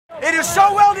It is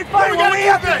so well defined. What we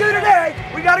have to do today,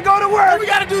 we got to go to work. We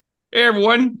got to do. Hey,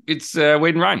 everyone. It's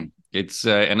Wade and Ryan. It's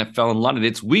NFL in London.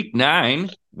 It's week 9.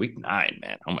 Week 9,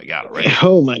 man. Oh, my God. Already.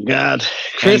 Oh, my God.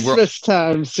 Christmas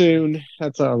time soon.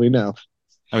 That's all we know.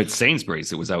 I mean,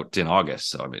 Sainsbury's, it was out in August.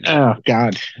 So I mean, oh,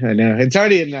 God. I know. It's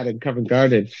already in that in Covent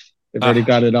Garden. They've already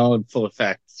got it all in full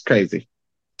effect. It's crazy.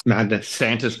 Madness.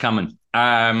 Santa's coming.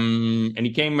 And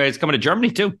he's coming to Germany,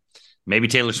 too. Maybe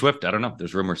Taylor Swift. I don't know.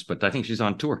 There's rumors, but I think she's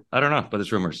on tour. I don't know, but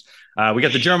there's rumors. We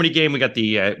got the Germany game. We got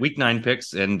the week 9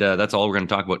 picks, and that's all we're going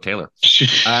to talk about Taylor.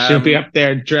 She'll be up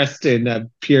there dressed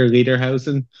in pure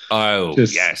Lederhosen. Oh,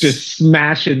 yes. Just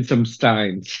smashing some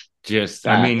steins.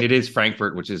 I mean, it is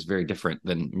Frankfurt, which is very different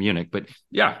than Munich. But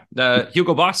yeah,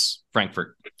 Hugo Boss,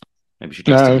 Frankfurt. Maybe she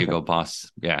dressed Hugo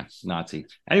Boss. Yeah, Nazi.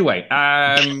 Anyway,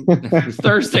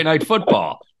 Thursday night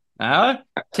football.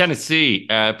 Tennessee,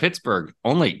 Pittsburgh.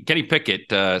 Only Kenny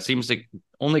Pickett seems to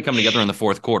only come together in the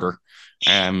fourth quarter.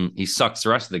 He sucks the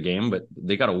rest of the game, but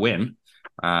they got to win.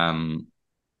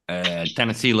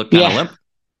 Tennessee looked kind of limp.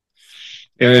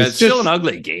 It's still an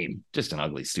ugly game. Just an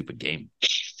ugly, stupid game.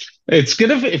 It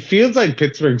feels like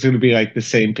Pittsburgh's going to be like the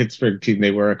same Pittsburgh team they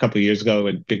were a couple of years ago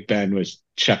when Big Ben was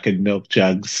chucking milk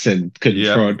jugs and couldn't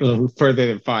throw it a little further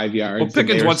than 5 yards. Well,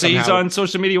 Pickens he's on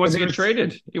social media, wants to get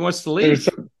traded. He wants to leave.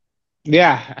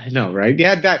 Yeah, I know, right?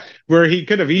 Yeah, that where he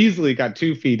could have easily got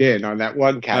 2 feet in on that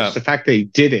one catch. The fact that he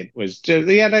didn't was just,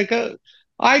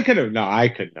 I couldn't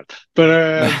have,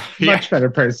 but much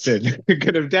better person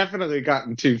could have definitely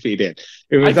gotten 2 feet in.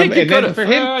 It was, I think he could have. For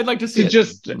him, I'd like to see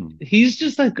he's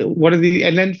just like one of the,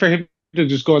 and then for him to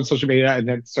just go on social media and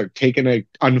then start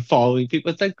unfollowing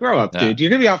people. It's like, grow up, dude. You're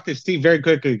going to be off this team very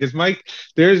quickly because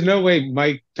there is no way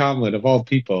Mike Tomlin, of all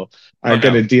people, are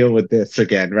going to deal with this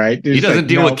again, right? He doesn't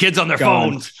deal with kids on their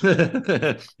phones.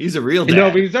 He's a real dad.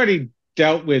 No, but he's already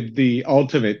dealt with the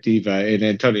ultimate diva in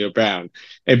Antonio Brown.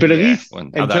 But at least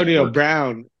Antonio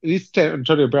Brown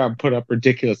put up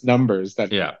ridiculous numbers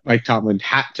that Mike Tomlin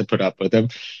had to put up with him.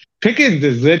 Pickens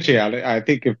is literally, I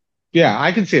think,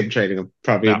 I can see him trading him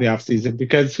probably in the offseason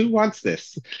because who wants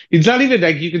this? It's not even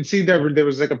like you can see there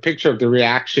was like a picture of the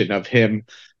reaction of him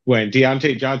when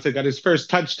Deontay Johnson got his first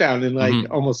touchdown in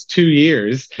almost 2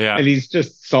 years. Yeah. And he's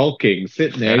just sulking,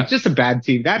 sitting there. Yeah. It's just a bad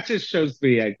team. That just shows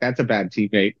me that's a bad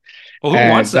teammate. Well, who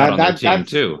wants that on their team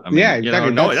too? I mean,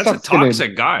 exactly. That's a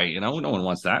toxic guy. No one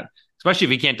wants that, especially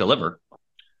if he can't deliver.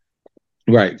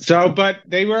 Right. So, but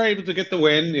they were able to get the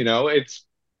win. It's.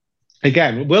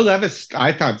 Again, Will Levis,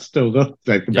 I thought still looked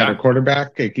like the better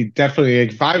quarterback. Like he definitely,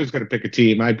 if I was going to pick a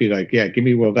team, I'd be like, give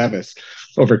me Will Levis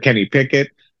over Kenny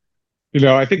Pickett.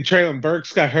 I think Traylon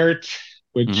Burks got hurt,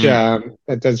 which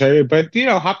that does hurt. But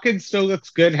Hopkins still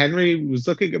looks good. Henry was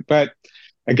looking good, but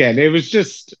again, it was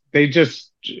just they're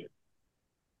just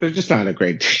not a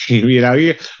great team.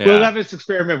 Will Levis'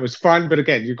 experiment was fun, but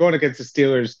again, you're going against the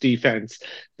Steelers defense.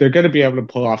 They're going to be able to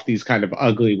pull off these kind of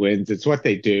ugly wins. It's what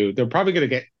they do. They're probably going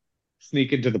to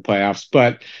sneak into the playoffs.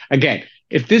 But again,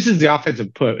 if this is the offensive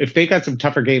if they got some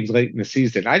tougher games late in the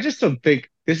season, I just don't think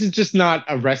this is just not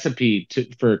a recipe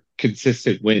for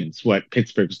consistent wins, what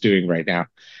Pittsburgh's doing right now.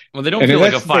 Well, they don't feel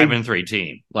like a 5-3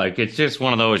 team. Like, it's just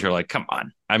one of those, you're like, come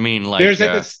on. I mean, there's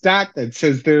a stat that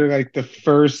says they're like the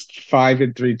first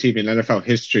 5-3 team in NFL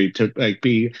history to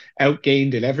be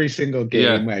outgained in every single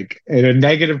game, in a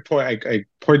negative point,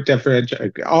 point differential,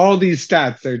 all these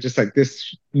stats. They're just like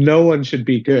this. No one should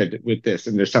be good with this,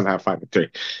 and they're somehow 5-3.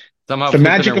 Somehow the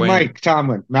magic of Mike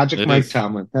Tomlin. That's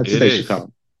what they should call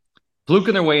him.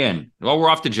 Fluking their way in. Well, we're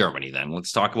off to Germany then.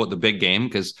 Let's talk about the big game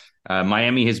because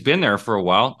Miami has been there for a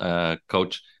while.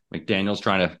 Coach McDaniel's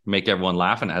trying to make everyone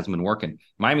laugh, and it hasn't been working.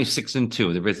 Miami's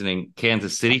 6-2. They're visiting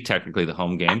Kansas City, technically the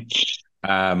home game.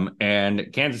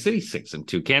 And Kansas City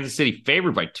 6-2. Kansas City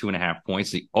favored by 2.5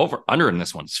 points. The over-under in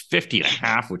this one's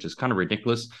 50.5, which is kind of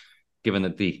ridiculous, given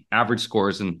that the average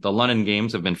scores in the London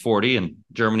games have been 40 and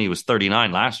Germany was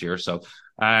 39 last year. So,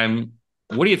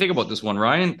 what do you think about this one,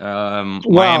 Ryan?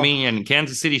 Miami and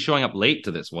Kansas City showing up late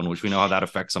to this one, which we know how that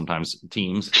affects sometimes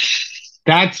teams.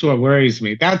 That's what worries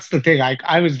me. That's the thing.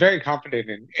 I was very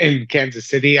confident in Kansas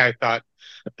City. I thought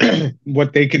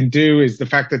what they can do is the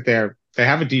fact that they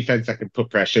have a defense that can put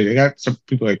pressure. They got some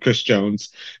people like Chris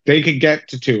Jones. They can get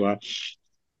to Tua.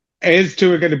 Is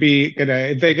Tua going to be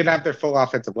if they can have their full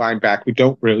offensive line back? We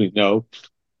don't really know.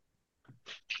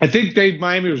 I think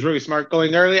Miami was really smart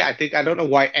going early. I don't know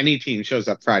why any team shows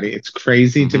up Friday. It's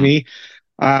crazy to me.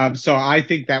 So I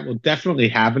think that will definitely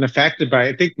have an effect. But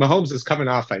I think Mahomes is coming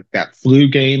off like that flu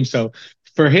game. So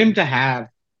for him to have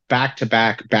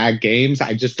back-to-back bad games,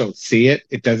 I just don't see it.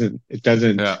 It doesn't.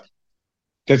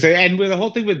 And with the whole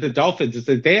thing with the Dolphins is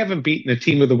that they haven't beaten a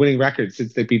team with a winning record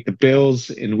since they beat the Bills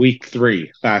in week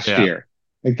 3 last Yeah. year.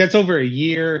 Like that's over a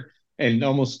year and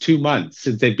almost 2 months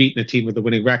since they've beaten a team with a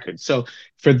winning record. So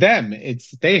for them,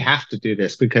 they have to do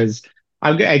this because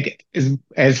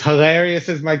as hilarious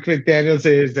as Mike McDaniels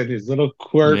is and his little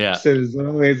quirks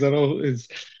and his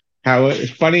how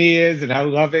funny he is and how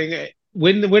loving,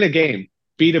 win a game,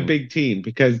 beat a big team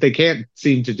because they can't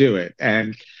seem to do it.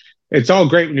 And it's all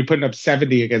great when you're putting up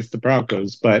 70 against the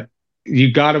Broncos, but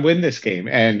you got to win this game.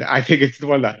 And I think it's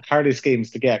one of the hardest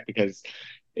games to get because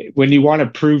when you want to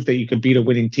prove that you can beat a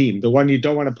winning team, the one you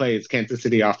don't want to play is Kansas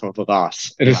City off of a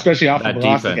loss, and especially off of a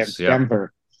loss against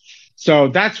Denver. So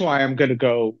that's why I'm going to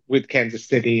go with Kansas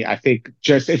City. I think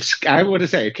I would have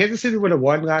said if Kansas City would have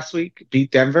won last week,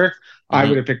 beat Denver, I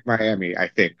would have picked Miami. I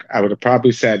think I would have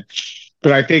probably said,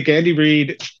 but I think Andy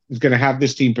Reid is going to have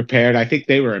this team prepared. I think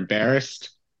they were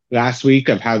embarrassed last week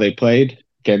of how they played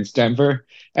against Denver.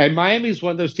 And Miami is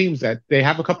one of those teams that they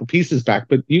have a couple pieces back,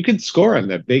 but you can score on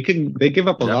them. They give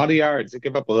up a lot of yards. They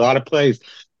give up a lot of plays,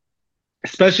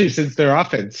 especially since their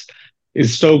offense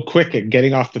is so quick at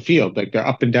getting off the field. Like they're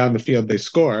up and down the field, they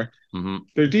score.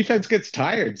 Their defense gets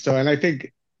tired. And I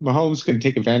think Mahomes can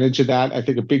take advantage of that. I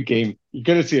think a big game, you're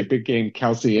going to see a big game,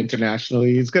 Kelsey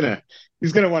internationally. He's going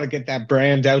to want to get that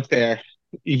brand out there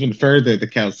even further, the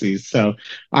Kelseys. So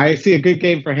I see a good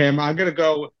game for him. I'm going to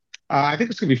go, I think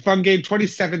it's going to be a fun game,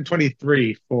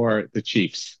 27-23 for the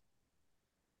Chiefs.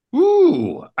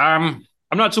 Ooh, I'm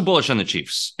not so bullish on the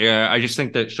Chiefs. I just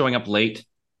think that showing up late.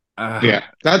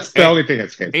 That's the only thing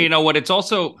that's scary. You know what? It's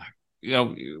also,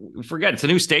 forget it's a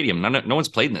new stadium. No one's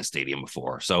played in this stadium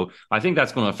before. So I think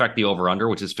that's going to affect the over-under,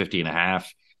 which is 50.5.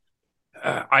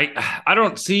 I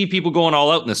don't see people going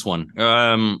all out in this one.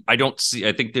 I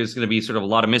think there's going to be sort of a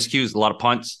lot of miscues, a lot of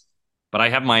punts, but I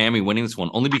have Miami winning this one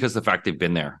only because of the fact they've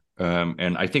been there.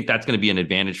 And I think that's going to be an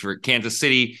advantage for Kansas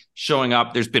City showing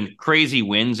up. There's been crazy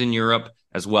wins in Europe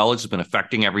as well. It's been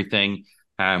affecting everything.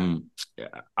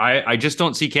 I just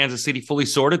don't see Kansas City fully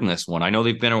sorted in this one. I know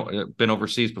they've been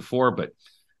overseas before, but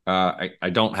I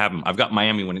don't have them. I've got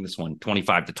Miami winning this one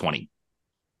 25-20.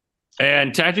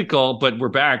 And tactical, but we're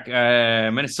back.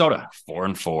 Minnesota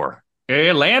 4-4.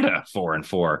 Atlanta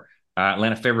 4-4.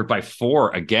 Atlanta favored by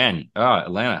 4 again.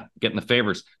 Atlanta getting the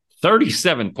favors.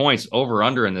 37 points over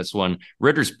under in this one.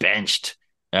 Ritter's benched,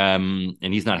 and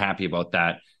he's not happy about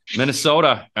that.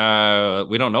 Minnesota,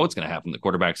 we don't know what's going to happen in the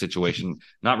quarterback situation.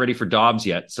 Not ready for Dobbs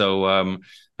yet. So,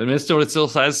 but Minnesota still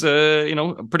has, a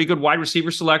pretty good wide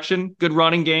receiver selection, good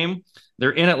running game. They're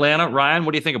in Atlanta. Ryan,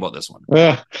 what do you think about this one?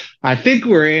 I think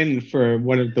we're in for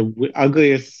one of the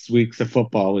ugliest weeks of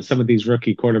football with some of these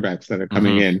rookie quarterbacks that are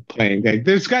coming in playing.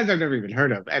 There's guys I've never even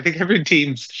heard of. I think every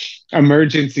team's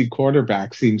emergency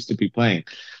quarterback seems to be playing.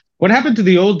 What happened to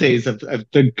the old days of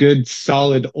the good,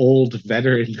 solid, old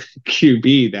veteran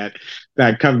QB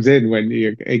that comes in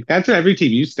when that's what every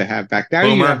team used to have back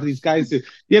then. You have these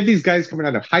guys coming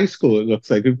out of high school, it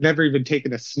looks like, who've never even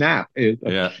taken a snap. You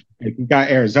got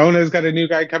Arizona's got a new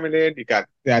guy coming in. You got,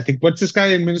 I think, what's this guy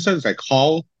in Minnesota? It's like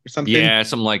Hall or something. Yeah,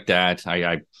 something like that.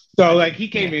 He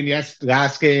came in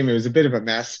last game. It was a bit of a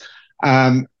mess.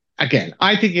 Again,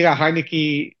 I think you got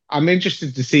Heineke. I'm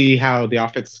interested to see how the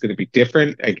offense is going to be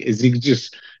different. Like,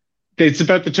 it's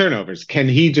about the turnovers. Can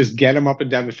he just get them up and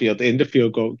down the field, into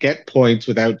field goal, get points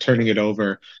without turning it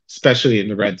over, especially in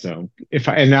the red zone?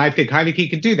 And I think Heineke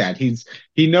can do that.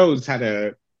 He knows how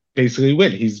to basically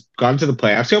win. He's gone to the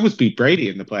playoffs. He almost beat Brady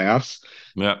in the playoffs.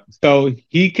 Yeah. So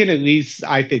he can at least,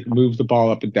 I think, move the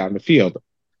ball up and down the field.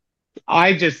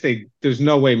 I just think there's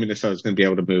no way Minnesota's going to be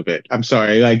able to move it. I'm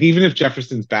sorry. Like, even if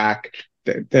Jefferson's back,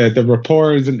 the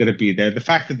rapport isn't going to be there. The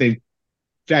fact that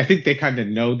I think they kind of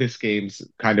know this game's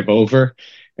kind of over.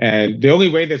 And the only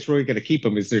way that's really going to keep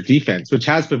them is their defense, which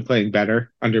has been playing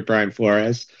better under Brian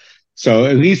Flores. So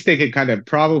at least they can kind of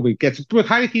probably get – but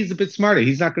Heineke's a bit smarter.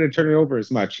 He's not going to turn it over as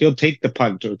much. He'll take the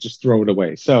punt or just throw it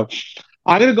away. So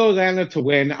I'm going to go Atlanta to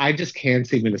win. I just can't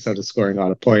see Minnesota scoring a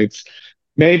lot of points.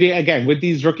 Maybe, again, with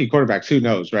these rookie quarterbacks, who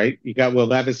knows, right? You got Will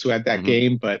Levis, who had that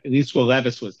game, but at least Will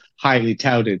Levis was highly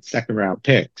touted second-round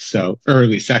pick, so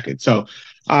early second. So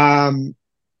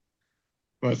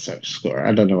what's that score?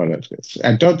 I don't know what it is.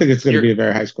 I don't think it's going to be a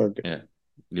very high score game. Yeah.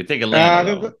 You think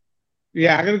Atlanta? I'm going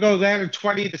to go Atlanta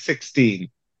 20-16.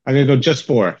 I'm going to go just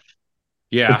 4.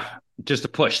 Yeah, just a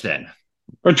push then.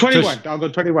 Or 21. I'll go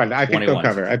 21. I think they'll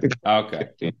cover. I think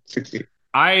 15, 16.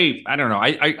 I don't know.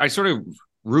 I sort of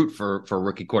root for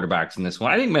rookie quarterbacks in this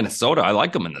one. I think Minnesota, I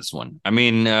like them in this one. I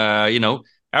mean,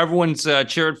 everyone's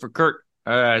cheered for Kurt.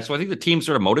 So I think the team's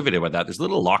sort of motivated by that. There's a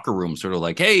little locker room sort of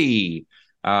like, hey,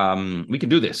 We can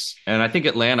do this. And I think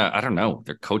Atlanta, I don't know,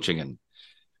 they're coaching and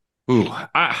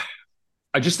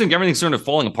I just think everything's sort of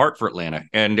falling apart for Atlanta.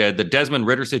 And the Desmond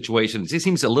Ridder situation, it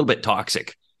seems a little bit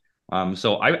toxic.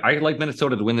 So I like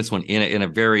Minnesota to win this one in a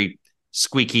very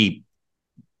squeaky,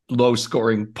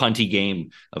 low-scoring, punty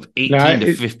game of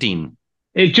 18-15.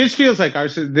 It just feels like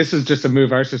this is just a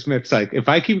move. Arthur Smith's like, if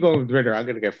I keep going with Ritter, I'm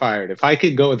going to get fired. If I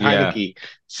can go with Heineke,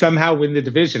 somehow win the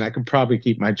division, I can probably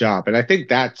keep my job. And I think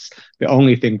that's the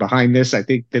only thing behind this. I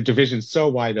think the division's so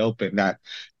wide open that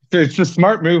it's a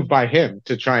smart move by him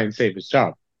to try and save his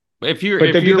job. If you're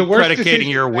predicating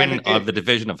your win of the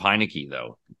division of Heineke,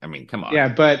 though, I mean, come on. Yeah,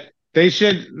 but they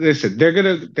should listen.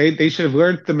 They should have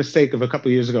learned the mistake of a couple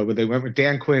of years ago where they went with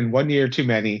Dan Quinn 1 year too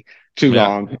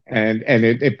long, and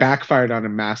it backfired on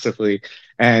them massively.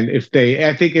 And if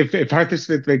Arthur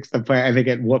Smith makes the play and they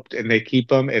get whooped and they keep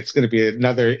him, it's going to be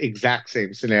another exact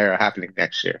same scenario happening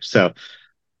next year. So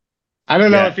I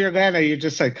don't know if you're Atlanta, you're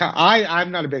just like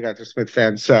I'm not a big Arthur Smith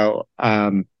fan, so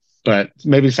but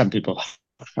maybe some people.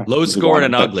 Low scored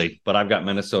and ugly, but I've got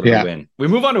Minnesota to win. We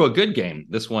move on to a good game.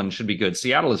 This one should be good.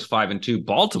 Seattle is 5-2.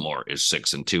 Baltimore is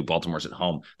 6-2. Baltimore's at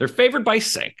home. They're favored by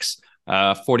 6.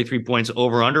 43 points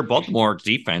over under. Baltimore's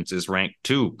defense is ranked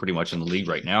 2 pretty much in the league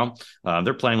right now.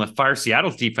 They're playing with fire.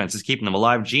 Seattle's defense is keeping them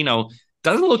alive. Geno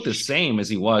doesn't look the same as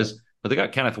he was, but they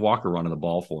got Kenneth Walker running the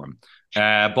ball for him.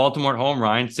 Baltimore at home,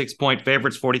 Ryan, 6-point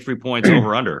favorites, 43 points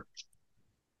over under.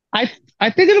 I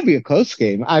think it'll be a close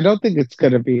game. I don't think it's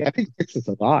going to be. I think 6 is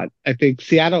a lot. I think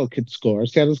Seattle could score.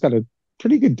 Seattle's got a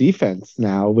pretty good defense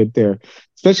now with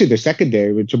especially their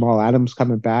secondary with Jamal Adams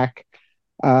coming back.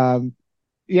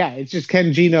 It's just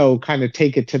can Geno kind of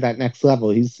take it to that next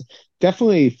level? He's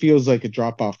definitely feels like a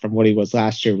drop off from what he was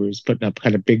last year, where he was putting up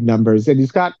kind of big numbers, and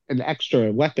he's got an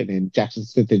extra weapon in Jackson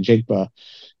Smith and Jigba.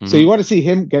 Mm-hmm. So you want to see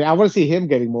him I want to see him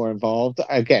getting more involved.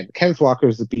 Again, Kenneth Walker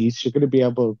is a beast. You're going to be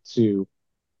able to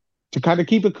kind of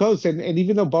keep it close. And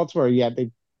even though Baltimore,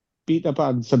 they beat up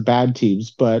on some bad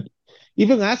teams, but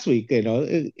even last week,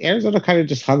 Arizona kind of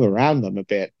just hung around them a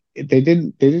bit. They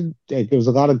didn't, there was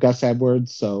a lot of Gus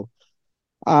Edwards. So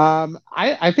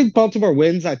I think Baltimore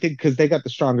wins. I think because they got the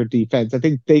stronger defense. I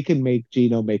think they can make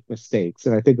Geno make mistakes.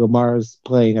 And I think Lamar's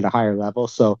playing at a higher level.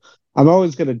 So I'm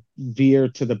always going to veer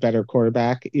to the better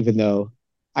quarterback, even though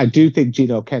I do think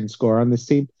Geno can score on this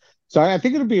team. So I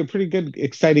think it'll be a pretty good,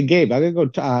 exciting game. I'm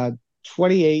going to go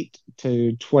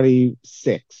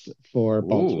 28-26 for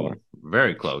Baltimore. Ooh,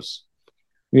 very close.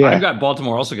 Yeah, I've got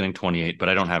Baltimore also getting 28, but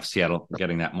I don't have Seattle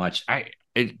getting that much.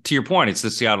 To your point, it's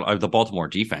the Baltimore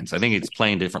defense. I think it's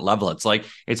playing a different level. It's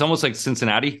almost like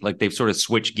Cincinnati. Like they've sort of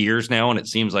switched gears now, and it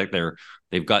seems like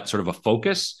they've got sort of a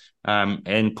focus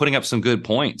and putting up some good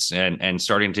points and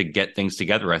starting to get things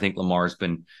together. I think Lamar's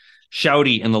been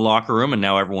shouty in the locker room, and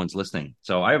now everyone's listening.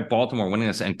 So I have Baltimore winning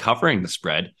this and covering the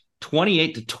spread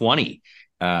 28-20.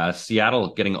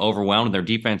 Seattle getting overwhelmed. Their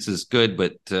defense is good,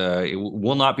 but it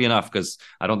will not be enough because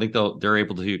I don't think they're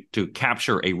able to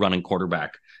capture a running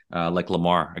quarterback like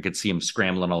Lamar. I could see him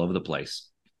scrambling all over the place.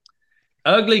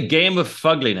 Ugly game of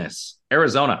fugliness.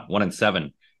 Arizona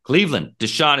 1-7. Cleveland,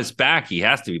 Deshaun is back. He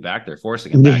has to be back. They're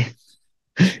forcing him back.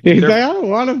 He's like, I don't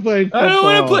want to play football. I don't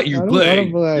want to play. You're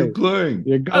playing.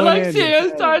 You're I like seeing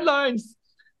the sidelines.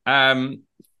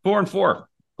 4-4.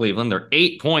 Cleveland. They're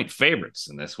 8-point favorites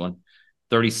in this one.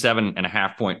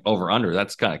 37.5 point over under.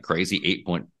 That's kind of crazy.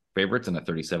 8-point favorites and a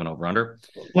 37 over under.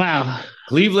 Wow.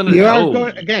 Cleveland.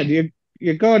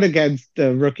 You're going against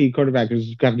the rookie quarterback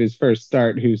who's gotten his first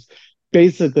start, who's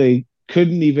basically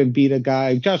couldn't even beat a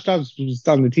guy. Josh Dobbs was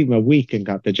on the team a week and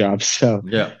got the job. So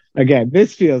again,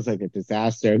 this feels like a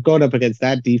disaster. Going up against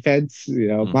that defense,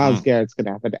 Myles Garrett's going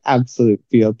to have an absolute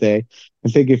field day. I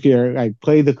think if you're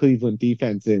play the Cleveland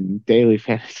defense in daily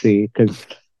fantasy, because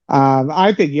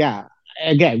I think,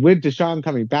 again, with Deshaun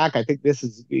coming back, I think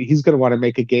he's going to want to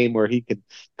make a game where he can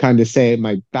kind of say,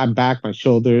 I'm back, my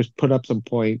shoulders, put up some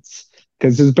points.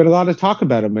 Because there's been a lot of talk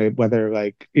about him,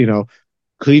 whether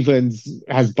Cleveland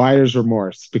has buyer's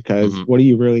remorse because what are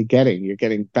you really getting? You're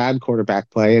getting bad quarterback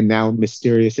play and now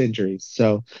mysterious injuries.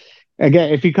 So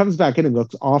again, if he comes back in and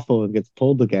looks awful and gets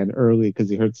pulled again early because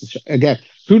he hurts again,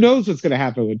 who knows what's going to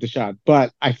happen with Deshaun?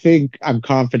 But I think I'm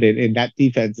confident in that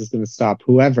defense is going to stop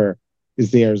whoever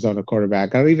is the Arizona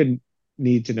quarterback. I don't even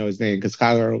need to know his name because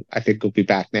Kyler, I think, will be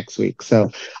back next week. So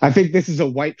I think this is a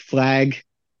white flag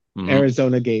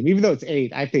Arizona game, even though it's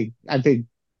 8. I think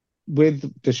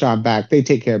with Deshaun back, they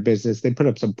take care of business. They put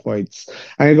up some points.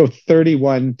 I'm gonna go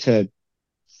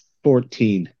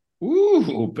 31-14.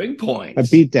 Ooh, big points. A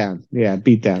beatdown. Yeah,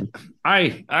 beatdown.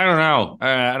 I don't know.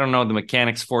 I don't know the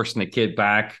mechanics forcing the kid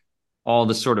back. all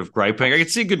this sort of griping. I could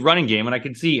see a good running game, and I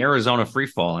could see Arizona free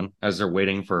falling as they're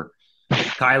waiting for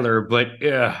Kyler. But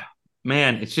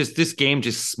man, it's just this game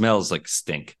just smells like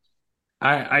stink.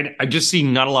 I just see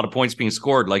not a lot of points being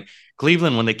scored. Like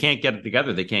Cleveland, when they can't get it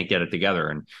together, they can't get it together,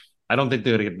 and I don't think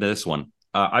they're going to get this one.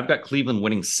 I've got Cleveland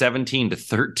winning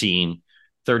 17-13,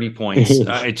 30 points.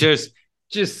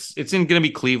 It's going to be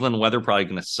Cleveland. Weather probably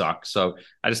going to suck, so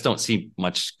I just don't see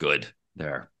much good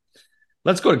there.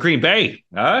 Let's go to Green Bay.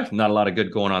 Not a lot of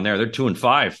good going on there. They're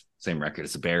 2-5, same record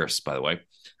as the Bears, by the way.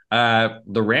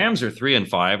 The Rams are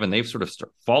 3-5, and they've sort of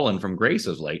fallen from grace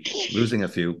of late, losing a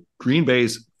few. Green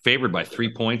Bay's favored by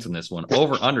 3 points in this one.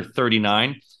 Over under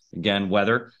 39. Again,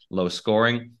 weather, low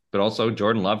scoring, but also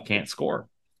Jordan Love can't score.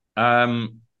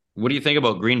 What do you think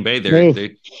about Green Bay?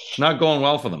 It's not going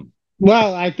well for them.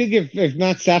 Well, I think if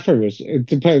Matt Stafford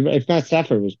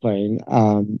was playing,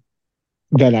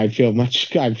 then I feel much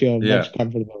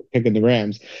comfortable picking the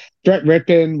Rams. Brett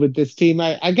Rippon with this team,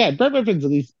 Brett Rippon's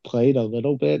at least played a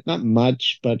little bit, not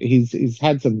much, but he's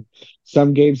had some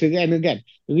games. And again,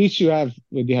 at least when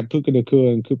you have Puka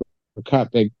Nacua and Cooper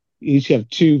Kupp, at least you have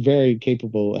two very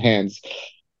capable hands.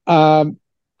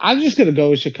 I'm just going to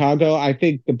go with Chicago. I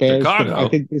think the Bears. I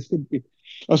think this could be.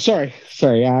 Oh, sorry.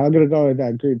 I'm going to go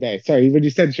with Green Bay. Sorry, when you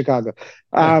said Chicago,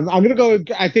 I'm going to go.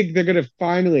 I think they're going to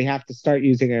finally have to start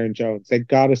using Aaron Jones. They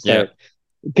got to start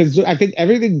because I think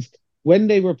when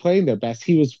they were playing their best,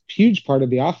 he was a huge part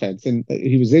of the offense, and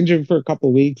he was injured for a couple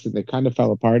of weeks, and they kind of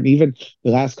fell apart. And even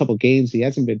the last couple of games, he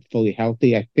hasn't been fully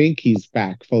healthy. I think he's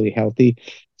back fully healthy.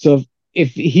 So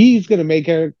if he's going to make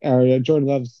Jordan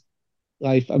Love's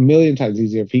life a million times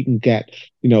easier if he can get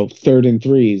 3rd and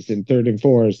 3s and 3rd and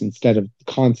 4s instead of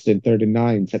constant 3rd and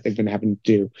 9s that they've been having to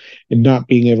do, and not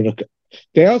being able to.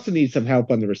 They also need some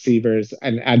help on the receivers,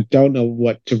 and I don't know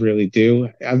what to really do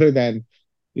other than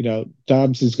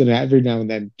Dobbs is going to every now and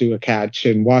then do a catch,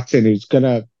 and Watson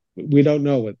we don't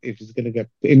know if he's going to get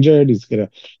injured. He's going to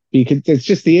be. It's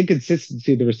just the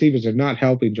inconsistency. The receivers are not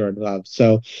helping Jordan Love.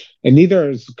 So, and neither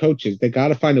is coaches. They got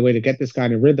to find a way to get this guy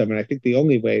in a rhythm. And I think the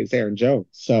only way is Aaron Jones.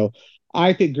 So,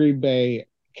 I think Green Bay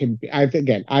can. I think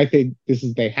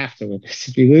they have to win this.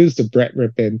 If you lose to Brett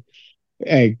Rippon,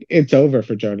 it's over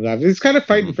for Jordan Love. He's kind of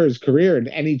fighting for his career and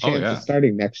any chance of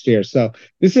starting next year. So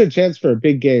this is a chance for a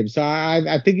big game. So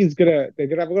I think they're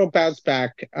gonna have a little bounce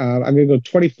back. I'm gonna go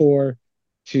 24-20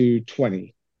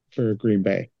 for Green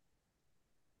Bay.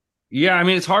 Yeah, I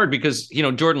mean, it's hard because,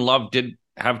 Jordan Love did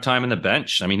have time in the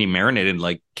bench. I mean, he marinated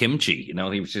like kimchi,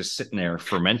 he was just sitting there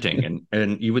fermenting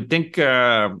and you would think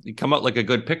he'd come out like a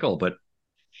good pickle, but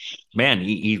man,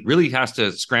 he really has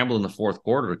to scramble in the fourth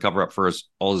quarter to cover up for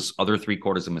all his other 3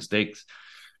 quarters of mistakes.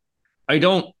 I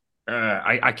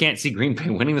can't see Green Bay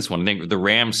winning this one. I think the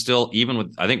Rams still,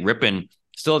 I think Rippon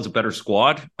still has a better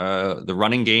squad. The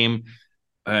running game,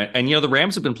 and the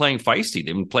Rams have been playing feisty.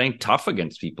 They've been playing tough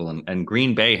against people, and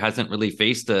Green Bay hasn't really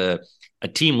faced a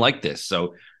team like this.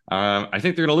 So I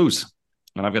think they're going to lose,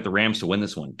 and I've got the Rams to win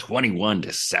this one,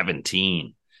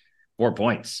 21-17, 4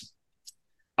 points.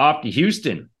 Off to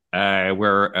Houston,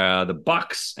 where the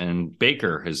Bucks and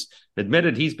Baker has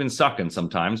admitted he's been sucking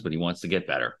sometimes, but he wants to get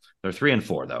better. They're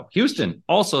 3-4 though. Houston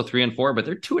also 3-4, but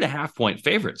they're 2.5 point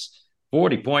favorites.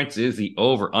 40 points is the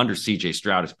over under. CJ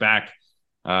Stroud is back.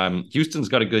 Houston's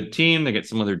got a good team. They get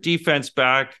some of their defense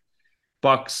back.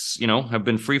 Bucks, have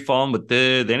been free falling, but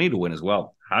they need to win as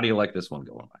well. How do you like this one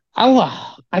going?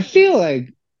 Oh, I feel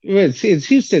like it's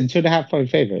Houston 2.5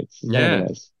 point favorites. Yeah.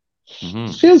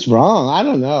 Mm-hmm. It feels wrong. I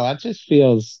don't know. It just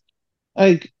feels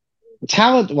like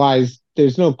talent-wise,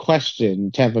 there's no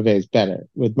question Tampa Bay is better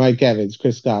with Mike Evans,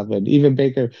 Chris Godwin, even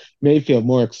Baker Mayfield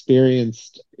more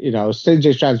experienced.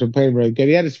 CJ Stroud's been playing really good.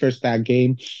 He had his first bad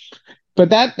game, but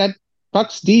that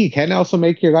Bucks D can also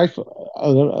make your life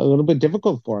a little bit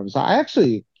difficult for him. So I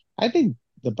think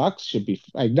the Bucks should be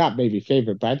not maybe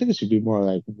favored, but I think it should be more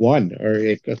like 1 or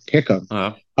a pick 'em.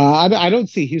 I don't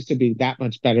see Houston being that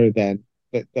much better than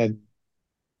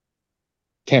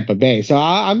Tampa Bay. So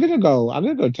I'm gonna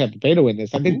go Tampa Bay to win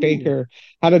this. I think Baker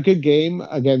had a good game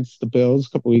against the Bills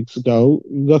a couple weeks ago.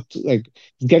 Looked like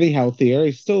he's getting healthier.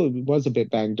 He still was a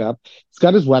bit banged up. He's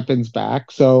got his weapons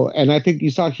back. So, and I think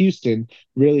you saw Houston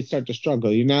really start to struggle.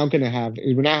 We're now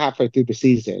halfway through the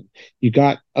season. You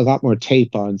got a lot more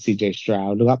tape on CJ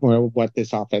Stroud, a lot more of what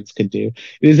this offense could do.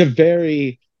 It is a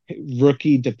very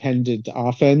rookie dependent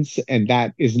offense, and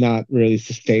that is not really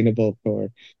sustainable for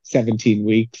 17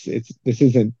 weeks.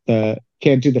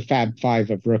 Can't do the Fab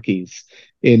Five of rookies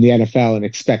in the NFL and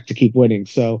expect to keep winning.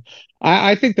 So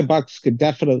I think the Bucks could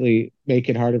definitely make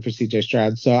it harder for CJ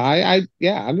Stroud. So I'm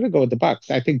going to go with the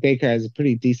Bucks. I think Baker has a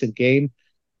pretty decent game.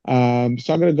 So I'm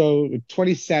going to go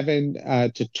 27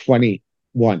 to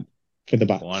 21 for the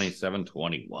Bucs.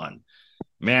 27-21.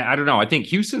 Man, I don't know. I think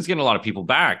Houston's getting a lot of people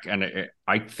back. And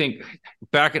I think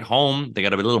back at home, they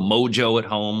got a little mojo at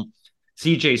home.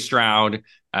 CJ Stroud.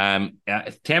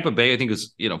 Tampa Bay, I think,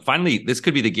 is, finally, this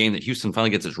could be the game that Houston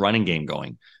finally gets its running game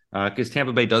going, because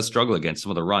Tampa Bay does struggle against some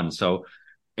of the runs. So,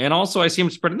 and also I see him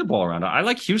spreading the ball around. I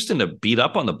like Houston to beat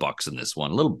up on the Bucs in this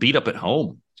one, a little beat up at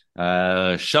home,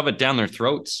 shove it down their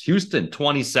throats. Houston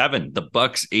 27, the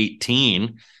Bucs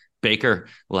 18. Baker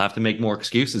will have to make more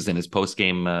excuses in his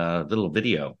post-game little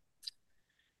video.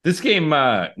 This game,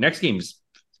 next game's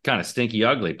kind of stinky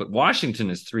ugly, but Washington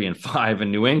is 3-5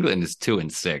 and New England is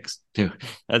 2-6.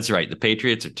 That's right. The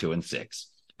Patriots are 2-6,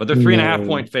 but they're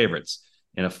 3.5-point favorites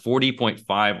in a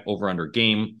 40.5 over/under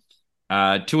game.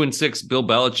 2-6. Bill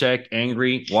Belichick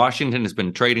angry. Washington has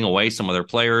been trading away some of their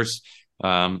players,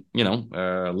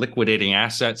 liquidating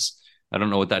assets. I don't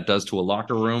know what that does to a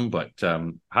locker room, but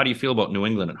how do you feel about New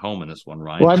England at home in this one,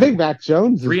 Ryan? Well, I think Mac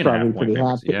Jones is probably pretty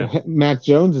happy. Yeah. Mac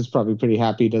Jones is probably pretty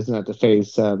happy. He doesn't have to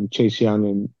face Chase Young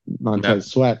and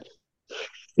Montez Sweat.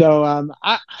 So,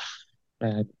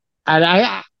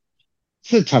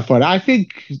 it's a tough one. I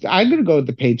think I'm going to go with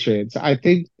the Patriots. I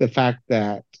think the fact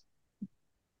that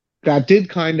did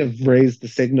kind of raise the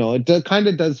signal. It kind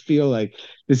of does feel like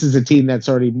this is a team that's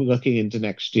already looking into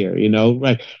next year.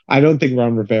 Like, I don't think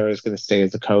Ron Rivera is going to stay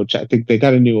as a coach. I think they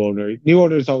got a new owner. New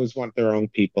owners always want their own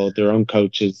people, their own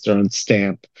coaches, their own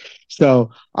stamp. So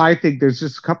I think there's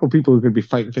just a couple people who are going to be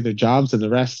fighting for their jobs, and the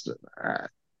rest,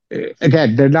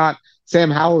 again, they're not. Sam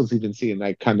Howell's even seeing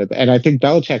like kind of, and I think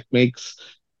Belichick makes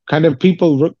kind of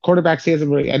quarterbacks he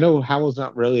hasn't really. I know Howell's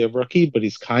not really a rookie, but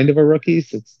he's kind of a rookie.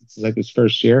 So it's like his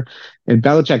first year, and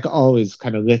Belichick always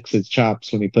kind of licks his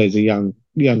chops when he plays a young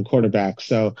quarterback.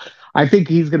 So I think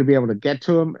he's going to be able to get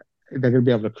to him. They're going to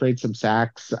be able to create some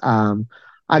sacks.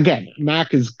 Again,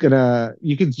 Mac is gonna.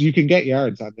 You can get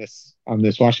yards on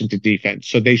this Washington defense,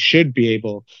 so they should be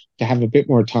able to have a bit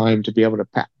more time to be able to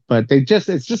pass. But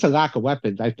it's just a lack of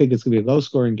weapons. I think it's going to be a low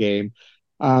scoring game.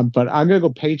 But I'm going to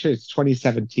go Patriots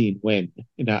 2017 win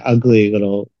in an ugly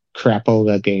little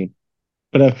crapola game.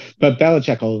 But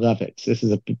Belichick will love it. This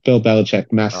is a Bill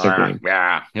Belichick master game.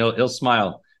 Yeah, he'll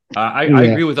smile. I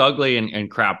agree with ugly and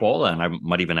crapola, and I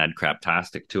might even add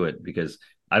craptastic to it, because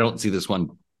I don't see this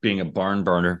one being a barn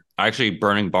burner. Actually,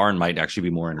 burning barn might actually be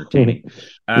more entertaining.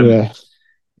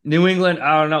 New England,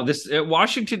 I don't know. This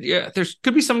Washington, there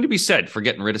could be something to be said for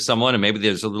getting rid of someone, and maybe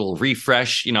there's a little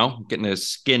refresh, getting a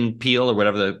skin peel or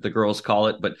whatever the girls call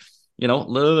it, but a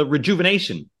little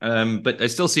rejuvenation. But I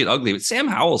still see it ugly. But Sam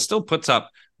Howell still puts up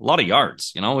a lot of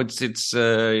yards. It's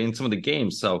in some of the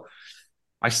games, so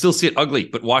I still see it ugly.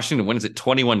 But Washington wins it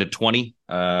 21-20.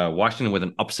 Washington with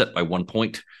an upset by 1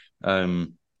 point.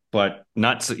 But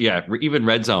not so, even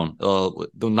red zone.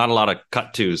 Not a lot of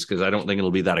cut twos, because I don't think it'll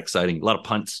be that exciting. A lot of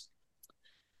punts.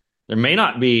 There may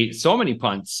not be so many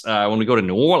punts when we go to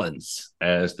New Orleans,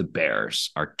 as the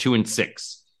Bears are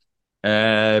 2-6.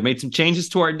 Made some changes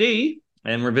to our D,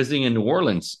 and we're visiting in New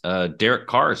Orleans. Derek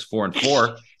Carr is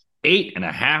 4-4,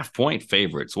 8.5-point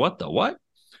favorites. What?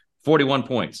 41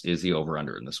 points is the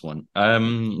over-under in this one.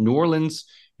 New Orleans.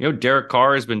 Derek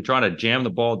Carr has been trying to jam the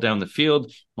ball down the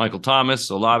field. Michael Thomas,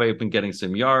 Olave have been getting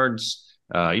some yards.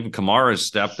 Even Kamara has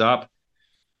stepped up.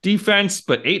 Defense,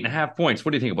 but 8.5 points.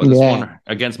 What do you think about this one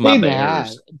against my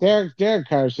Bears? Derek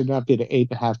Carr should not be the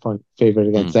 8.5-point favorite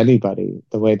against anybody,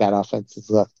 the way that offense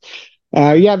is looked.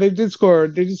 They did score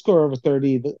over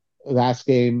 30 the last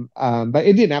game. But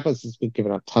Indianapolis has been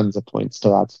giving up tons of points to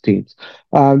lots of teams.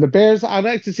 The Bears, I'd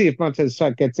like to see if Montez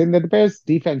Sweat gets in there. The Bears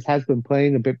defense has been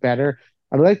playing a bit better.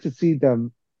 I'd like to see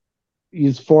them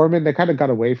use Foreman. They kind of got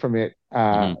away from it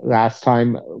last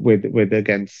time with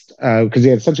against because he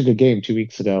had such a good game 2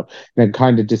 weeks ago, and then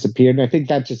kind of disappeared. And I think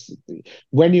that just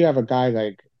when you have a guy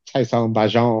like Tyson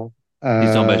Bagent,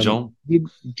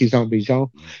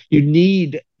 you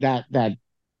need that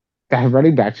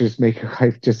running back to just make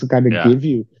life just kind of give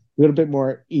you a little bit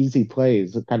more easy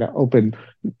plays, kind of open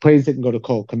plays that can go to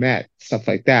Cole Kmet, stuff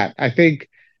like that. I think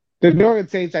the New Orleans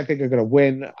Saints, are going to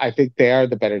win. I think they are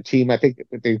the better team. I think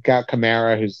they've got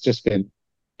Kamara, who's just been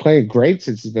playing great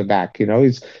since he's been back.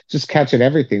 He's just catching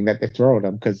everything that they throw at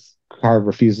him, because Carr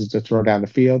refuses to throw down the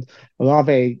field.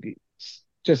 Olave,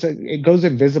 it goes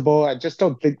invisible. I just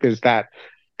don't think there's that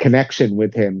connection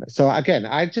with him. So again,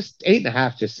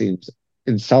 8.5 just seems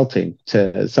insulting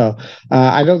so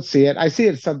I don't see it. I see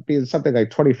it being something like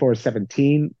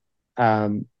 24-17.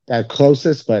 At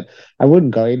closest, but I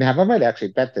wouldn't go 8.5. I might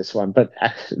actually bet this one, but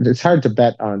it's hard to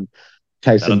bet on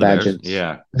Tyson Bagent.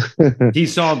 Yeah. He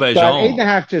saw Bagent.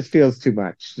 8.5 just feels too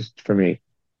much just for me.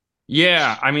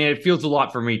 Yeah, I mean, it feels a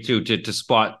lot for me too to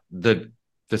spot the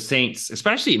Saints,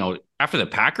 especially after the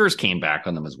Packers came back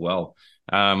on them as well.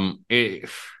 It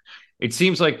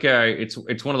seems like it's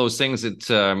one of those things that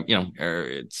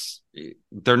it's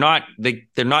they're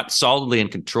not solidly in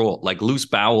control, like loose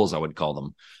bowels, I would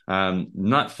call them,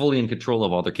 not fully in control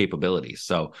of all their capabilities.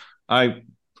 So I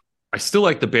still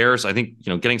like the Bears. I think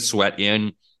getting Sweat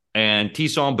in and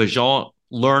Tisson Bajon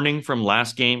learning from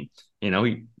last game. He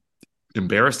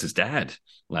embarrassed his dad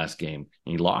last game.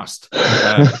 He lost,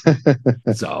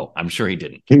 so I'm sure he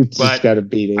didn't. He's just got a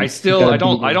beating. I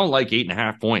don't like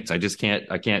 8.5 points. I just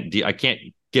can't. I can't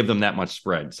give them that much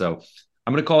spread. So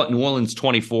I'm going to call it New Orleans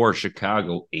 24,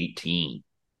 Chicago 18.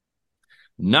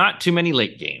 Not too many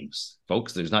late games,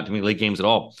 folks. There's not too many late games at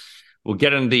all. We'll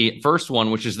get into the first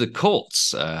one, which is the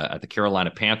Colts at the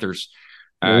Carolina Panthers.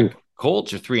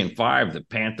 Colts are 3-5. The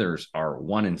Panthers are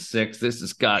 1-6. This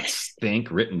has got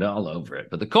stink written all over it.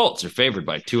 But the Colts are favored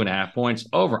by 2.5 points.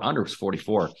 Over under was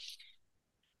 44.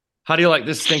 How do you like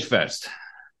this stink fest?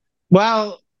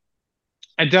 Well,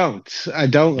 I don't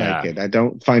like it. I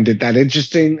don't find it that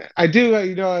interesting. I do. I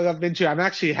love Minshew. I'm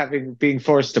actually being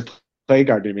forced to play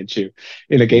Gardner Minshew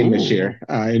in a game this year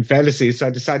in fantasy. So I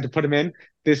decided to put him in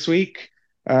this week.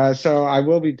 So I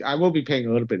will be paying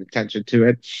a little bit of attention to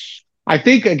it. I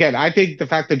think the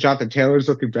fact that Jonathan Taylor's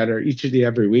looking better each and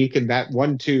every week, and that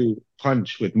 1-2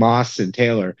 punch with Moss and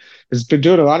Taylor has been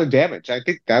doing a lot of damage. I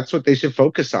think that's what they should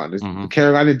focus on. The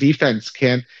Carolina defense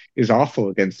is awful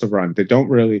against the run. They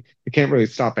can't really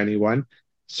stop anyone.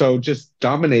 So just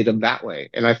dominate them that way.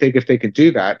 And I think if they can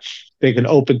do that, they can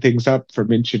open things up for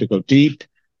Minshew to go deep,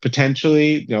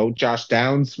 potentially, Josh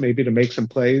Downs maybe to make some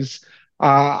plays.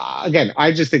 Again,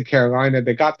 I just think Carolina,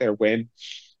 they got their win.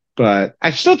 But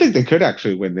I still think they could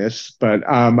actually win this. But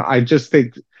I just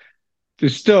think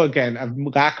there's still, again, a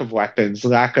lack of weapons,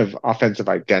 lack of offensive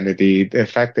identity. The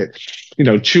fact that,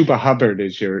 Chuba Hubbard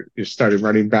is your starting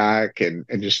running back and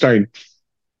your starting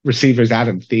receivers,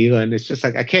 Adam Thielen. It's just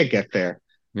like, I can't get there.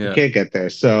 Yeah. I can't get there.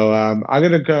 So I'm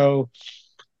going to go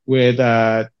with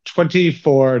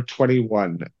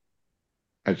 24-21.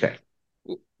 Okay.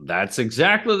 That's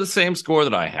exactly the same score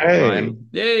that I have, Ryan.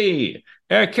 Yay.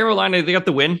 Yeah, Carolina, they got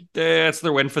the win. That's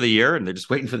their win for the year, and they're just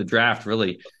waiting for the draft,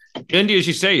 really. Indy, as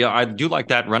you say, I do like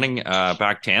that running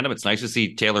back tandem. It's nice to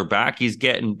see Taylor back. He's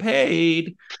getting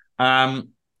paid. And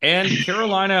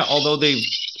Carolina, although they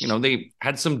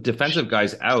had some defensive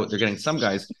guys out, they're getting some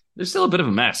guys. They're still a bit of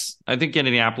a mess. I think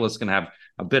Indianapolis can have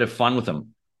a bit of fun with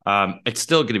them. It's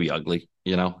still going to be ugly,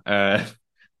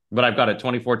 but I've got it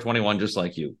 24-21, just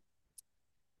like you.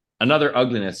 Another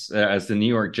ugliness as the New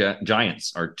York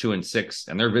Giants are 2-6,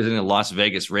 and they're visiting the Las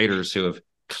Vegas Raiders, who have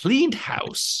cleaned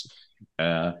house,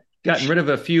 gotten rid of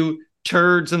a few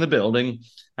turds in the building.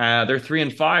 They're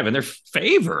 3-5, and they're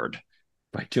favored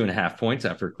by 2.5 points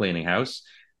after cleaning house.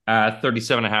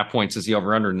 37.5 points is the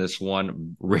over/under in this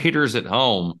one. Raiders at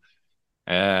home.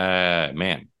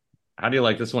 Man, how do you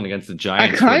like this one against the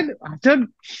Giants?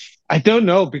 I don't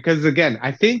know, because again,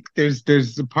 I think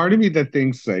there's a part of me that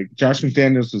thinks like Josh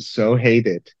McDaniels was so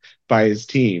hated by his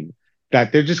team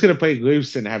that they're just going to play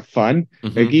loose and have fun.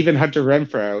 Mm-hmm. Like even Hunter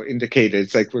Renfrow indicated,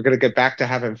 it's like, we're going to get back to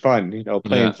having fun,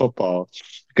 playing football,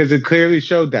 because it clearly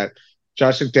showed that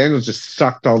Josh McDaniels just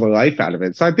sucked all the life out of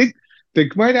it. So I think they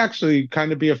might actually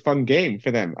kind of be a fun game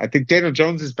for them. I think Daniel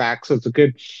Jones is back, so it's a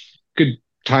good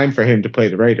time for him to play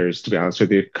the Raiders, to be honest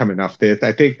with you, coming off this.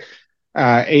 I think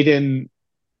Aiden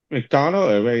O'Connell,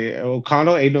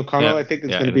 I think is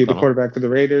going to be the quarterback for the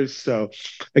Raiders. So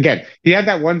again, he had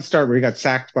that one start where he got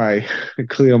sacked by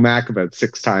Khalil Mack about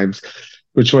 6 times,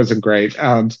 which wasn't great.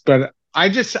 But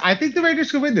I think the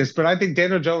Raiders can win this, but I think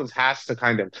Daniel Jones has to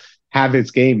kind of have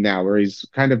his game now, where he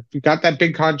got that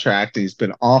big contract and he's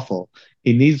been awful.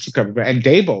 He needs to come back, and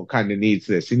Dable kind of needs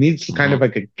this. He needs to kind of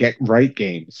like a get right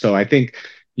game. So I think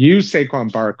use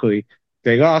Saquon Barkley.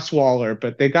 They lost Waller,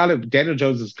 but Daniel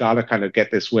Jones has got to kind of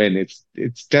get this win.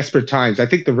 It's desperate times. I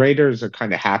think the Raiders are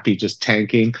kind of happy just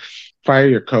tanking, fire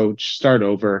your coach, start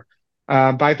over.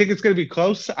 But I think it's going to be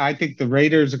close. I think the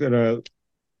Raiders are going to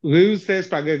lose this,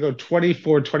 but I'm going to go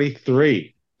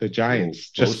 24-23. The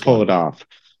Giants just pull it off.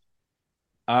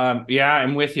 Yeah,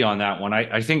 I'm with you on that one.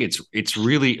 I think it's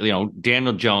really,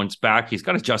 Daniel Jones back. He's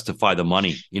got to justify the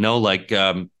money,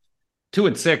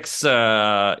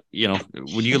 2-6,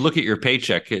 when you look at your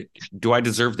paycheck, do I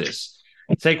deserve this?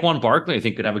 Saquon Barkley, I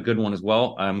think, could have a good one as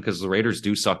well, because the Raiders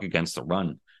do suck against the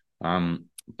run.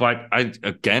 But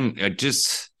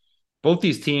both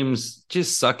these teams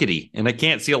just suckety, and I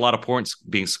can't see a lot of points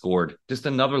being scored. Just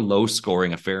another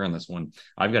low-scoring affair in this one.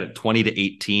 I've got it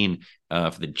 20-18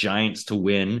 for the Giants to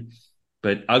win.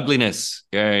 but ugliness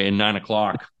in 9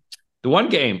 o'clock. The one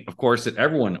game, of course, that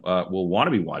everyone will want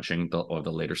to be watching of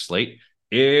the later slate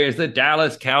is the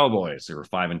Dallas Cowboys, who are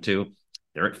 5-2.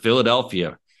 They're at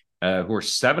Philadelphia, who are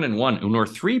 7-1, who are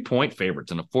 3-point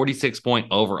favorites and a 46-point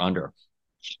over/under.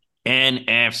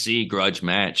 NFC grudge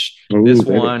match. Ooh, this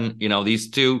baby. one,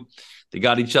 these two, they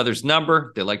got each other's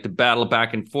number. They like to battle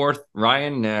back and forth.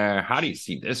 Ryan, how do you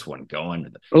see this one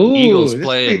going? The Eagles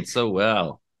playing so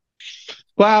well.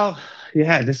 Well,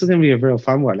 yeah, this is going to be a real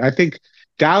fun one. I think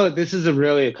Dallas, this is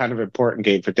a kind of important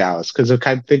game for Dallas because I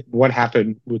kind of think what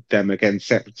happened with them against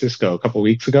San Francisco a couple of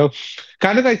weeks ago,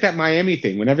 kind of like that Miami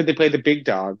thing. Whenever they play the big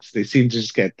dogs, they seem to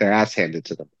just get their ass handed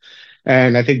to them.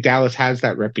 And I think Dallas has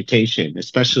that reputation,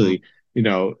 especially,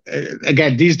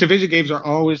 again, these division games are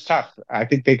always tough. I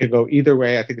think they could go either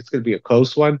way. I think it's going to be a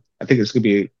close one. I think it's going to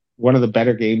be one of the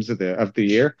better games of the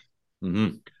year.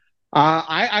 Mm-hmm.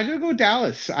 I'm going to go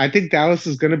Dallas. I think Dallas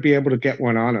is going to be able to get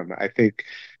one on them. I think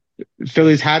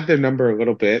Philly's had their number a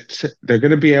little bit. They're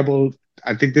going to be able.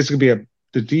 I think this is going to be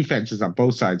the defenses on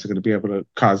both sides are going to be able to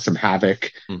cause some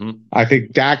havoc. Mm-hmm. I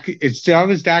think Dak, as long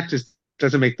as Dak just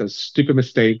doesn't make those stupid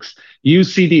mistakes.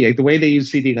 Use CD, the way they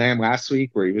used CD Lamb last week,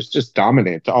 where he was just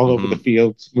dominant all over the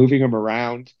field, moving him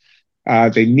around.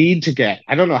 They need to get.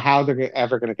 I don't know how they're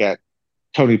ever going to get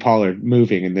Tony Pollard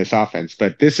moving in this offense,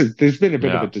 but there's been a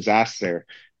bit of a disaster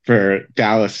for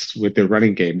Dallas with their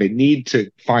running game. They need to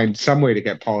find some way to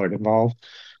get Pollard involved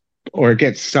or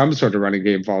get some sort of running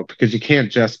game involved because you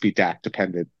can't just be Dak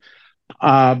dependent.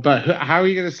 But how are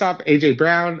you going to stop AJ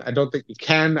Brown? I don't think you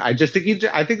can. I just think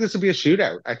I think this will be a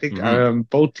shootout. I think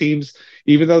both teams,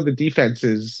 even though the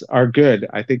defenses are good,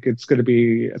 I think it's going to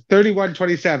be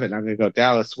 31-27. I'm going to go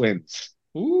Dallas wins.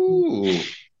 Ooh,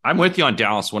 I'm with you on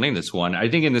Dallas winning this one. I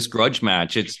think in this grudge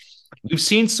match, we've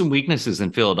seen some weaknesses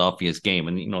in Philadelphia's game,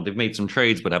 and they've made some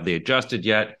trades, but have they adjusted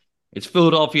yet? It's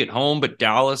Philadelphia at home, but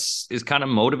Dallas is kind of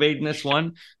motivating this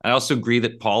one. I also agree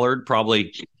that Pollard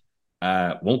probably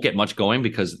won't get much going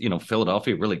because,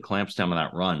 Philadelphia really clamps down on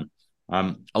that run.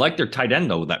 I like their tight end,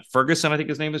 though. That Ferguson, I think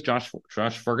his name is Josh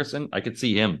Ferguson. I could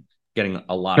see him getting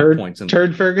a lot of points.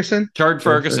 Turd Ferguson? Turd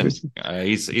Ferguson.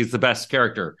 He's the best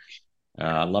character.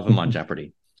 I love him on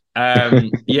Jeopardy.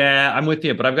 Yeah, I'm with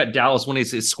you, but I've got Dallas winning.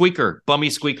 It's Squeaker,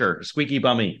 Squeaky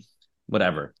Bummy,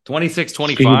 whatever.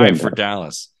 26-25 for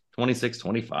Dallas.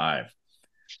 26-25.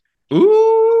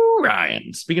 Ooh,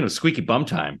 Ryan. Speaking of squeaky bum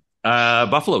time,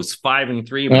 Buffalo's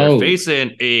 5-3. They're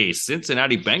facing a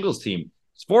Cincinnati Bengals team.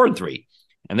 It's 4-3,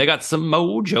 and they got some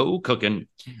mojo cooking.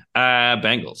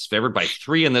 Bengals favored by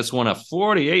 3 in this one. A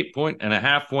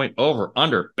 48.5-point over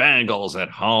under. Bengals at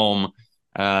home.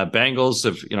 Bengals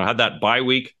have had that bye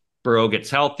week. Burrow gets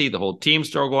healthy. The whole team's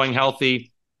still going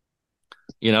healthy.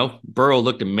 Burrow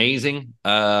looked amazing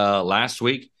last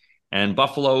week, and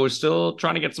Buffalo is still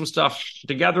trying to get some stuff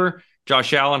together.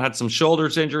 Josh Allen had some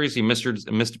shoulders injuries. He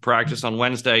missed practice on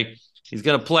Wednesday. He's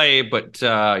going to play, but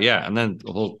and then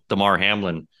the whole Damar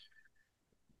Hamlin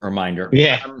reminder.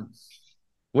 Yeah.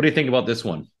 What do you think about this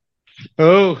one?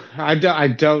 Oh, I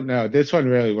don't know. This one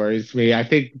really worries me. I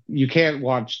think you can't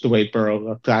watch the way Burrow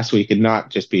looked last week and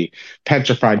not just be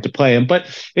petrified to play him. But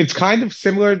it's kind of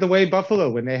similar to the way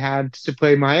Buffalo when they had to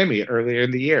play Miami earlier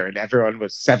in the year and everyone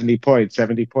was 70 points.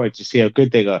 You see how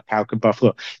good they look. How can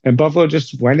Buffalo? And Buffalo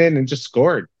just went in and just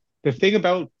scored. The thing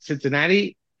about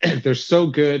Cincinnati, they're so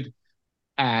good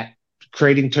at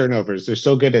creating turnovers. They're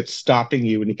so good at stopping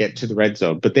you when you get to the red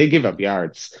zone, but they give up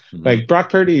yards. Mm-hmm. Like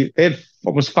Brock Purdy, they had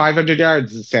almost 500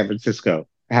 yards in San Francisco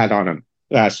had on him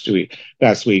last week.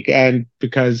 And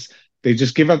because they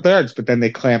just give up the yards, but then they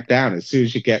clamp down as soon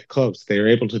as you get close. They were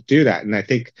able to do that. And I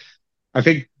think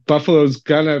Buffalo's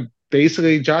gonna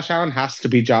basically Josh Allen has to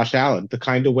be Josh Allen, the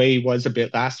kind of way he was a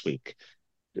bit last week.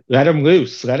 Let him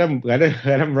loose. Let him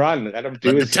run. Let him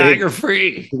do his thing. Tiger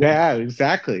free. Yeah,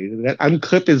 exactly.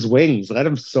 Unclip his wings. Let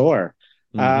him soar.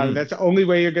 Mm-hmm. That's the only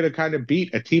way you're going to kind of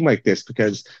beat a team like this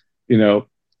because,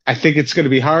 I think it's going to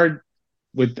be hard.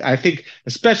 I think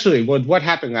especially with what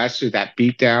happened last year, that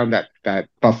beatdown that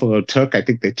Buffalo took. I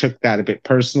think they took that a bit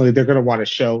personally. They're going to want to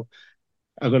show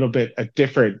a little bit a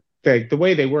different. The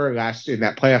way they were last in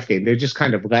that playoff game, they just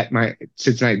kind of let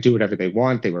Cincinnati do whatever they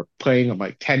want. They were playing them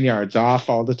like 10 yards off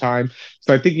all the time.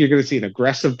 So I think you're going to see an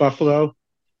aggressive Buffalo,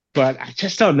 but I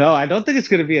just don't know. I don't think it's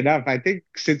going to be enough. I think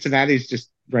Cincinnati's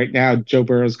just right now, Joe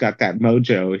Burrow's got that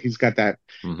mojo. He's got that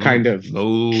kind of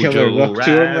killer look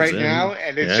to him right now.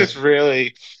 And it's just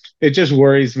really, it just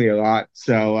worries me a lot.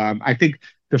 So I think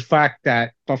the fact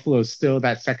that Buffalo is still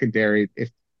that secondary, if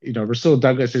Rasul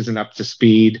Douglas isn't up to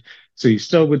speed. So you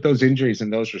still with those injuries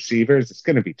and those receivers, it's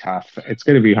going to be tough. It's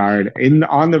going to be hard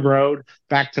on the road,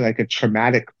 back to like a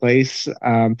traumatic place.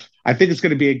 I think it's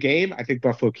going to be a game. I think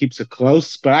Buffalo keeps it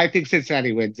close, but I think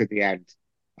Cincinnati wins at the end.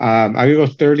 I'm going to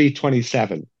go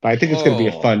 30-27, but I think it's going to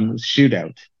be a fun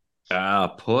shootout. A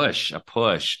push.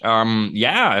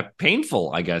 Yeah,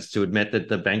 painful, I guess, to admit that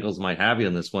the Bengals might have you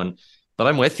in this one, but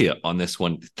I'm with you on this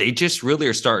one. They just really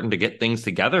are starting to get things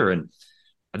together, and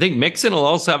I think Mixon will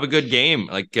also have a good game,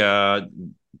 like to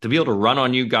be able to run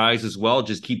on you guys as well,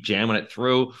 just keep jamming it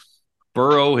through.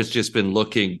 Burrow has just been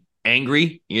looking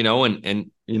angry,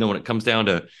 and when it comes down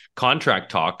to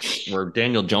contract talks where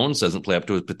Daniel Jones doesn't play up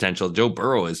to his potential, Joe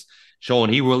Burrow is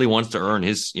showing he really wants to earn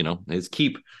his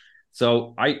keep.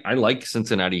 So I like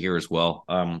Cincinnati here as well.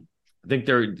 I think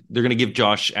they're going to give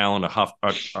Josh Allen a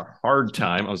hard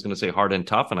time. I was going to say hard and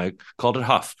tough, and I called it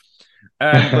huff.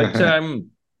 But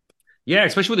yeah,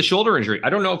 especially with the shoulder injury, I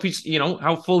don't know if he's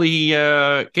how fully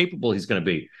capable he's going to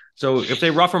be. So if they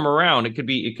rough him around, it could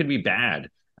be bad.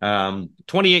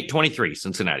 28-23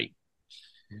 Cincinnati.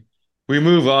 We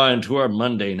move on to our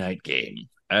Monday night game.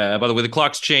 By the way, the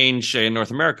clocks change in North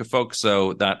America, folks.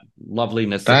 So that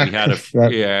loveliness that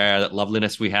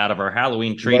we had of our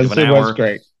Halloween treat of an hour. Was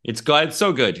great. It's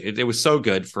so good. It was so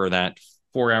good for that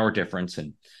 4-hour difference,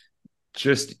 and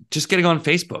just getting on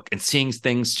Facebook and seeing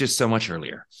things just so much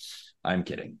earlier. I'm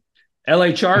kidding.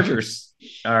 LA Chargers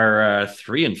are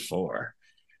 3-4.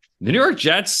 The New York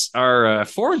Jets are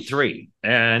 4-3.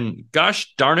 And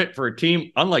gosh darn it, for a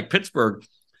team unlike Pittsburgh,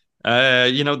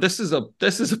 this is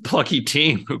a plucky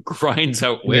team who grinds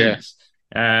out wins.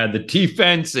 Yeah. The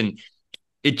defense, and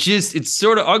it's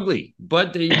sort of ugly,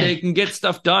 but they can get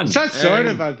stuff done. It's not sort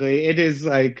of ugly. It is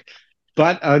like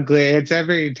butt ugly. It's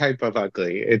every type of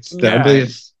ugly. It's the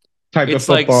ugliest type of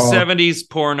football. It's like 70s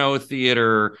porno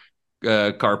theater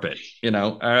carpet,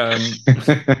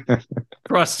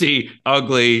 crusty,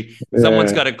 ugly.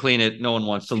 Someone's got to clean it. No one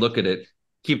wants to look at it.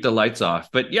 Keep the lights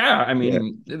off. But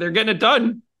they're getting it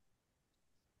done.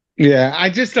 Yeah,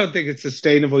 I just don't think it's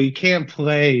sustainable. You can't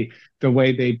play the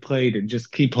way they played and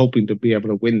just keep hoping to be able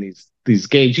to win these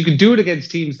games. You can do it against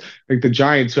teams like the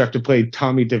Giants who have to play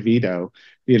Tommy DeVito,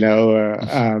 you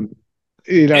can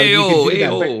do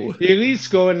that, but you're at least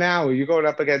going now. You're going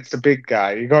up against a big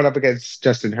guy. You're going up against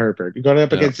Justin Herbert. You're going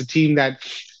up against a team that,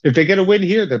 if they get a win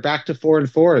here, they're back to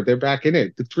 4-4. They're back in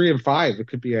it. The 3-5, it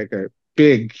could be like a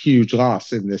big, huge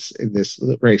loss in this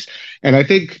race. And I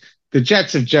think the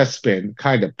Jets have just been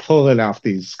kind of pulling off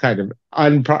these kind of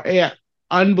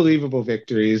unbelievable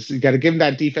victories. You got to give them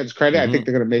that defense credit. Mm-hmm. I think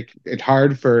they're going to make it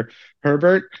hard for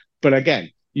Herbert. But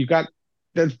again, you got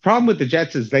the problem with the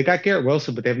Jets is they got Garrett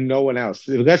Wilson, but they have no one else.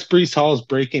 Unless Breece Hall's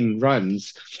breaking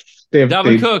runs, they have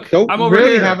Dalvin Cook. I'm over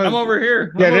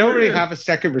here. They don't really have a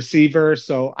second receiver.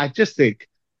 So I just think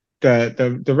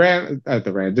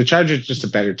the Chargers are just a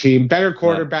better team, better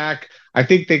quarterback. Yeah. I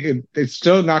think they're going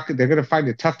to find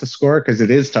it tough to score because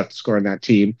it is tough to score on that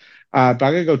team. But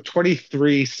I'm going to go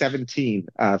 23-17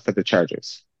 for the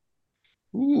Chargers.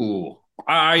 Ooh,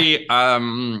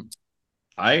 I'm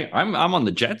on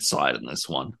the Jets side in this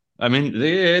one. I mean,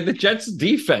 the Jets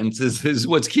defense is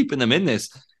what's keeping them in this,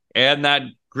 and that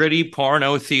gritty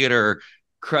porno theater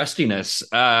crustiness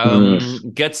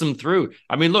gets them through.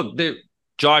 I mean, look,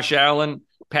 Josh Allen,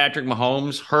 Patrick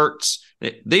Mahomes, Hurts,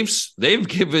 they've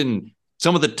given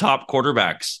some of the top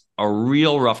quarterbacks a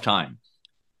real rough time,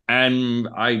 and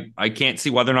I can't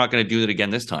see why they're not going to do that again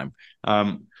this time.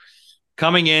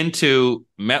 Coming into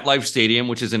MetLife Stadium,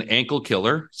 which is an ankle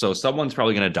killer, so someone's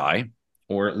probably going to die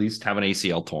or at least have an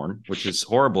ACL torn, which is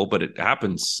horrible, but it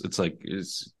happens.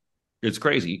 It's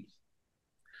crazy.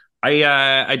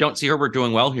 I don't see Herbert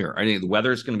doing well here. I think the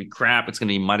weather's going to be crap. It's going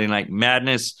to be Monday Night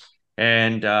Madness,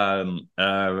 and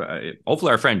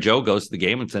hopefully our friend Joe goes to the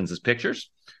game and sends us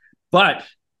pictures. But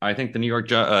I think the New York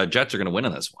Jets are going to win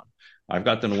in this one. I've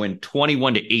got them to win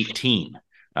 21-18.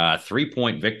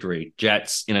 3-point victory,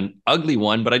 Jets, in an ugly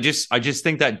one, but I just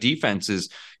think that defense is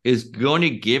going to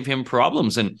give him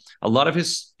problems, and a lot of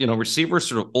his receivers,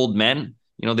 sort of old men,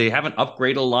 they haven't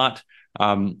upgraded a lot.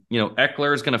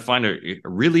 Eckler is going to find a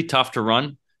really tough to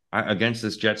run against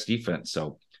this Jets defense.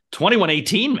 So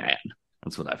 21-18, man,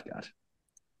 that's what I've got.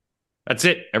 That's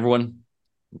it, everyone.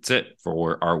 That's it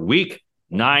for our week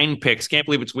 9 picks. Can't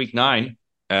believe it's week 9.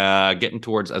 Getting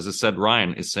towards, as I said,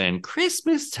 Ryan is saying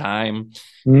Christmas time,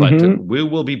 but we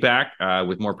will be back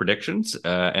with more predictions,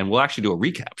 and we'll actually do a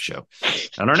recap show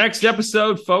on our next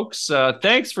episode, folks.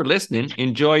 Thanks for listening.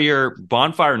 Enjoy your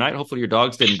bonfire night. Hopefully your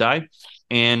dogs didn't die,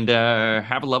 and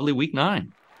have a lovely week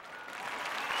 9.